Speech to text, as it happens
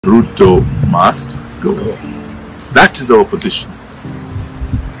Ruto must go. That is our position.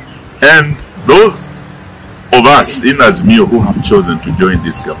 And those of us in Azimio who have chosen to join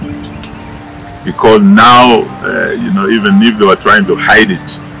this government, because now, even if they were trying to hide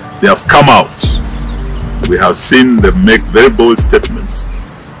it, they have come out. We have seen them make very bold statements.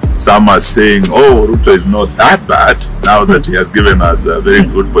 Some are saying, oh, Ruto is not that bad now that he has given us a very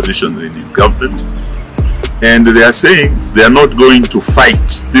good position in his government. And they are saying they are not going to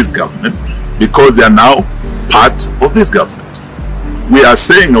fight this government because they are now part of this government. We are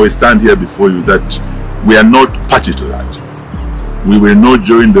saying, or we stand here before you, that we are not party to that. We will not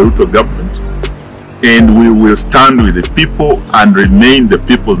join the Ruto government, and we will stand with the people and remain the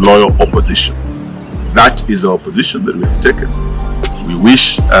people's loyal opposition. That is our position that we have taken. We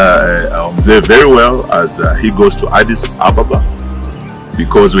wish Mzee very well as he goes to Addis Ababa,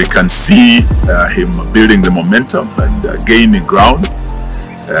 because we can see him building the momentum and gaining ground.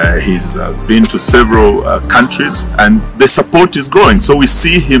 He's been to several countries and the support is growing. So we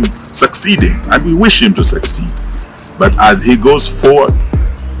see him succeeding and we wish him to succeed. But as he goes forward,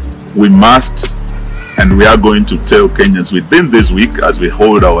 we must, and we are going to tell Kenyans within this week as we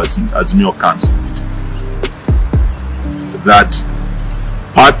hold our Azimio Council meeting, that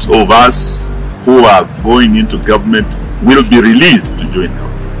part of us who are going into government will be released to join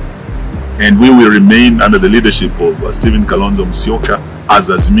government. And we will remain under the leadership of Stephen Kalonzo Musyoka as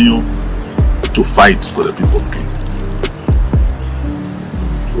Azimio to fight for the people of Kenya.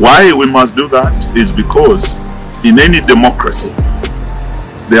 Why we must do that is because in any democracy,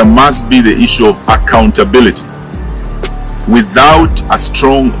 there must be the issue of accountability. Without a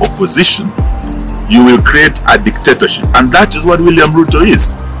strong opposition, you will create a dictatorship. And that is what William Ruto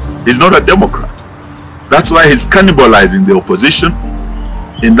is. He's not a Democrat. That's why he's cannibalizing the opposition,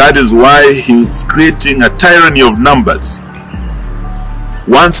 and that is why he's creating a tyranny of numbers.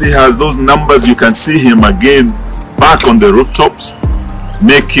 Once he has those numbers, you can see him again back on the rooftops,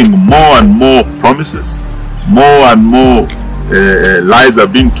 making more and more promises, more and more lies are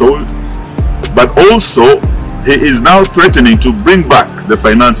being told. But also, he is now threatening to bring back the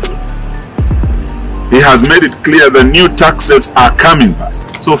finance bill. He has made it clear that new taxes are coming back.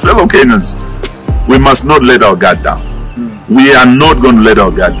 So fellow Kenyans, we must not let our guard down. We are not going to let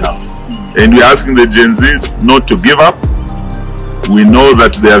our guard down. And we are asking the Gen Zs not to give up. We know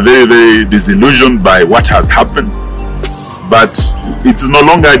that they are very, very disillusioned by what has happened. But it is no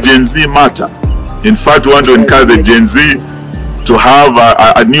longer a Gen Z matter. In fact, we want to encourage the Gen Z to have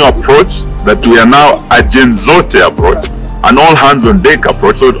a new approach, that we are now a Gen Zote approach, an all hands on deck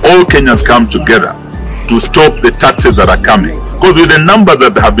approach, so that all Kenyans come together to stop the taxes that are coming. Because with the numbers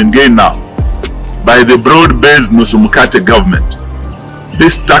that have been gained now by the broad-based Nusumukate government,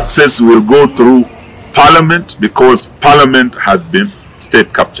 these taxes will go through Parliament because Parliament has been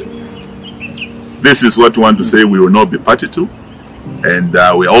state captured. This is what we want to say we will not be party to. And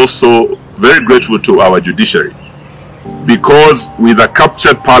we are also very grateful to our judiciary, because with a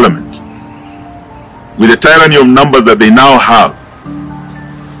captured Parliament, with the tyranny of numbers that they now have,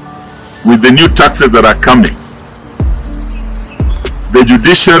 with the new taxes that are coming, the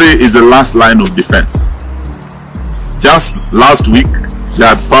judiciary is the last line of defense. Just last week, they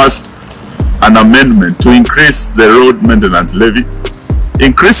had passed an amendment to increase the road maintenance levy,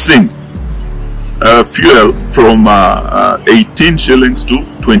 increasing fuel from 18 shillings to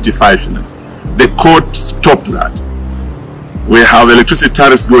 25 shillings. The court stopped that. We have electricity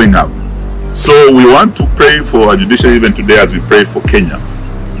tariffs going up. So we want to pray for our judiciary even today as we pray for Kenya,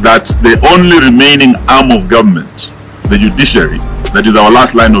 that the only remaining arm of government, the judiciary, that is our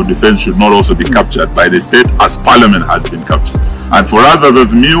last line of defense, should not also be captured by the state as Parliament has been captured. And for us as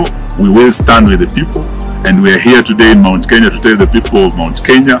Azimio, we will stand with the people, and we are here today in Mount Kenya to tell the people of Mount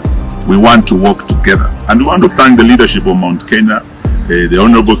Kenya we want to work together. And we want to thank the leadership of Mount Kenya, the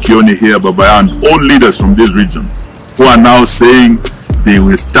Honorable Kioni here, Babaya, and all leaders from this region who are now saying they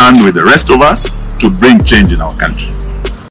will stand with the rest of us to bring change in our country.